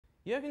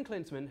Jurgen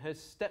Klinsmann has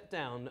stepped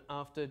down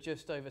after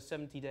just over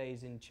 70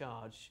 days in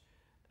charge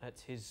at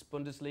his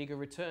Bundesliga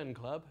return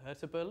club,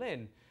 Hertha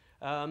Berlin.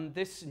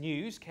 This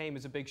news came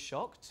as a big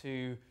shock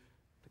to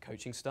the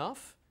coaching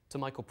staff, to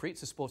Nicol,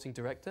 the sporting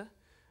director.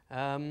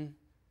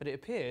 But it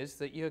appears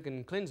that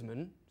Jurgen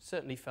Klinsmann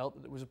certainly felt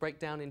that there was a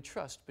breakdown in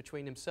trust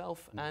between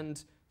himself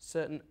and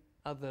certain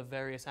other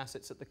various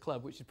assets at the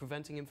club, which is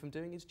preventing him from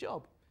doing his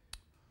job.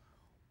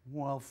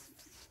 Well,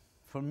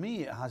 for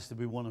me, it has to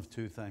be one of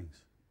two things.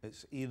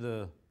 It's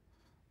either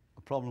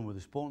a problem with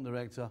the sporting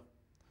director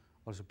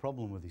or it's a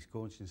problem with his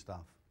coaching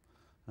staff.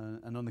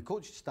 And on the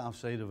coaching staff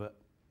side of it,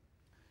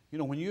 you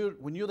know, when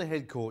you're the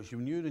head coach,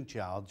 when you're in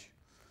charge,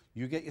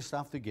 you get your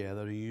staff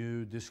together and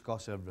you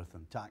discuss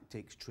everything,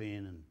 tactics,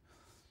 training,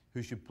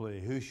 who should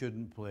play, who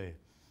shouldn't play.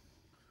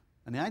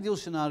 And the ideal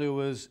scenario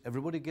is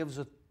everybody gives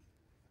a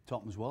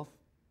topman's worth,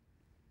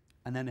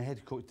 and then the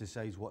head coach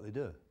decides what they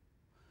do.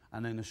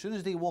 And then as soon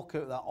as they walk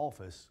out of that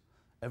office,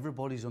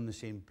 everybody's on the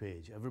same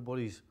page.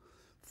 Everybody's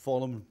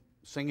following,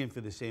 singing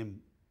for the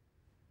same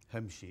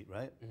hymn sheet,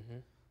 right?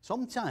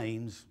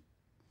 Sometimes,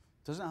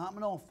 doesn't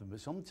happen often, but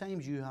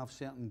sometimes you have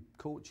certain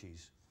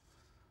coaches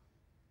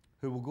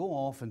who will go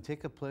off and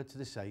take a player to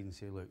the side and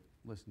say, look,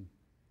 listen,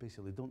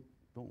 basically don't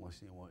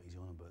listen to what he's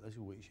on about. This is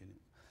what you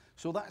shouldn't.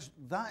 So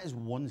that is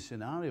one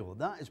scenario.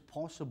 That is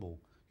possible.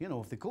 You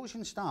know, if the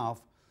coaching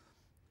staff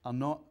are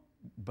not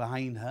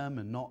behind him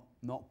and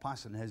not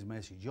passing his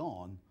message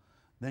on,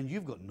 then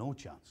you've got no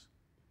chance.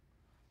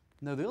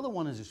 Now, the other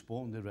one is a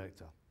sporting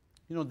director.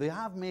 You know, they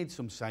have made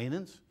some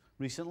signings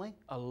recently.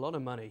 A lot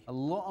of money. A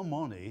lot of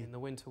money. In the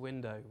winter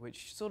window,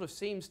 which sort of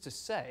seems to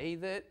say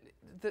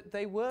that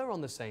they were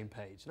on the same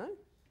page, no?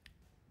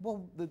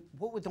 Well,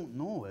 what we don't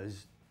know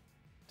is,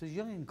 does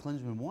Jurgen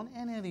Klinsmann want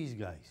any of these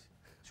guys?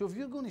 So if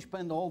you're going to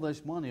spend all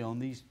this money on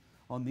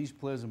these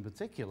players in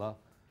particular,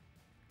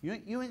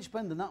 you ain't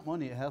spending that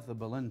money at Hertha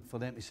Berlin for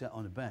them to sit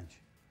on the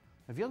bench.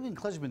 If Jurgen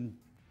Klinsmann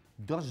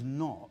does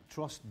not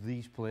trust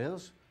these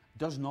players,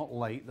 does not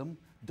like them,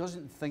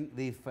 doesn't think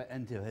they fit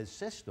into his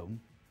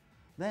system,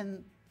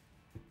 then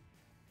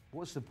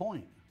what's the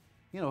point?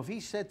 You know, if he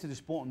said to the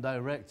sporting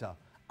director,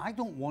 I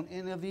don't want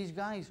any of these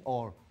guys,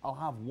 or I'll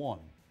have one,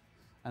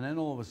 and then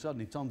all of a sudden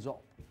he turns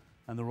up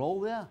and they're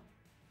all there,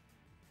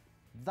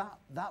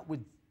 that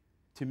would,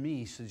 to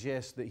me,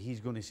 suggest that he's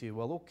going to say,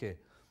 well, okay,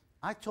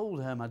 I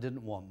told him I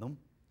didn't want them,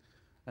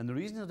 and the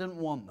reason I didn't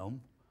want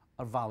them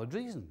are valid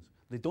reasons.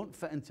 They don't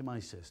fit into my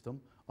system,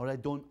 or I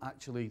don't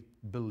actually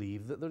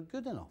believe that they're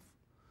good enough.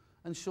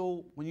 And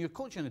so when you're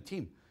coaching a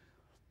team,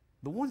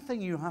 the one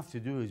thing you have to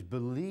do is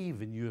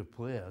believe in your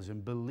players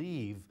and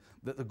believe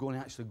that they're going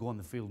to actually go on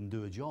the field and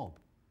do a job.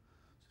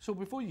 So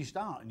before you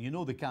start and you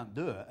know they can't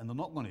do it and they're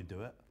not going to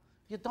do it,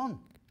 you're done.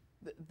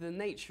 The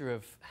nature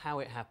of how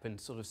it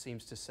happened sort of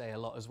seems to say a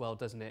lot as well,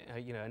 doesn't it?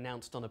 You know,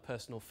 announced on a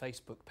personal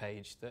Facebook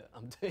page that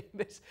I'm doing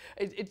this.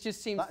 It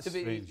just seems to be,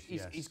 strange,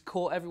 he's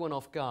caught everyone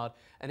off guard,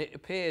 and it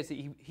appears that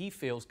he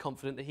feels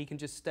confident that he can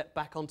just step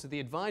back onto the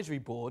advisory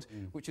board,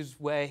 which is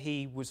where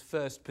he was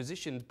first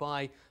positioned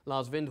by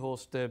Lars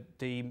Windhorst,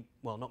 the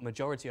well, not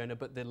majority owner,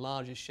 but the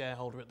largest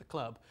shareholder at the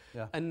club.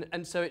 Yeah.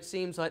 And so it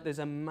seems like there's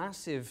a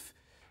massive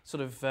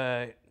sort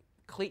of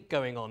clique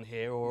going on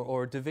here,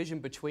 or a division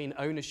between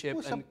ownership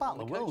and... Well, it's a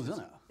battle of wills,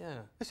 isn't it? Yeah.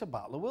 It's a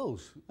battle of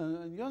wills.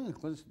 Jurgen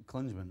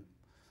Klinsmann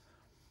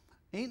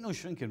ain't no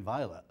shrinking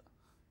violet.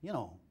 You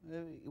know,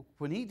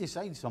 when he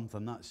decides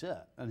something, that's it.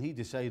 And he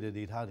decided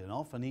he'd had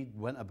enough, and he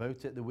went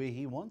about it the way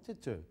he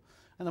wanted to.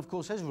 And of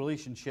course, his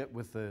relationship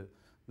with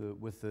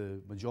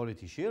the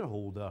majority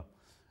shareholder,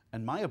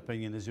 in my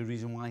opinion, is the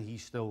reason why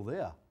he's still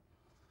there.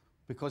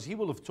 Because he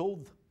will have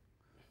told,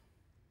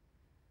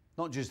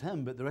 not just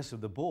him, but the rest of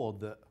the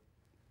board, that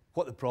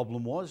what the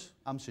problem was.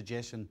 I'm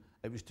suggesting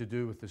it was to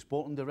do with the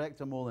sporting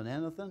director more than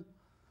anything.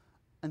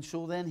 And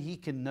so then he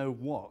can now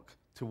work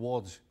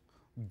towards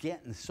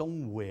getting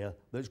somewhere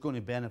that's going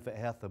to benefit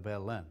Hertha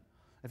Berlin.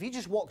 If he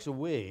just walks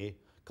away,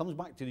 comes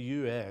back to the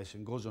US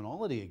and goes on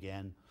holiday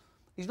again,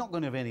 he's not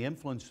going to have any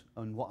influence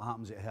on what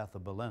happens at Hertha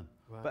Berlin.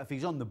 Right. But if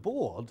he's on the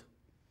board,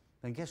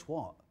 then guess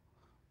what?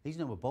 He's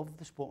now above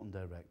the sporting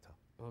director.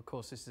 Well, of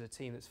course, this is a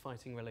team that's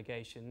fighting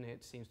relegation.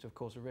 It seems to have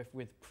caused a rift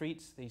with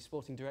Preetz, the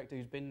sporting director,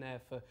 who's been there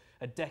for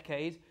a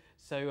decade.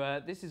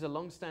 So this is a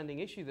long-standing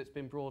issue that's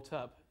been brought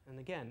up. And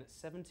again,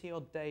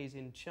 70-odd days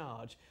in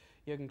charge,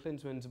 Jurgen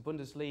Klinsmann's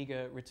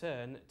Bundesliga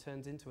return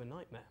turns into a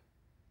nightmare.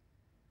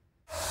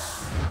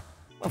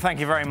 Well,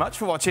 thank you very much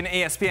for watching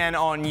ESPN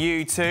on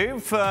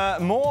YouTube.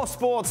 For more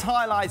sports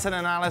highlights and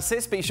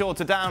analysis, be sure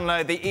to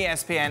download the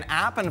ESPN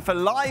app. And for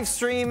live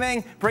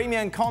streaming,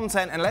 premium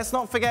content, and let's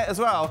not forget as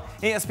well,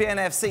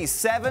 ESPNFC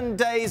 7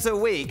 days a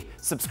week.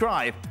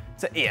 Subscribe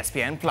to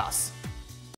ESPN+.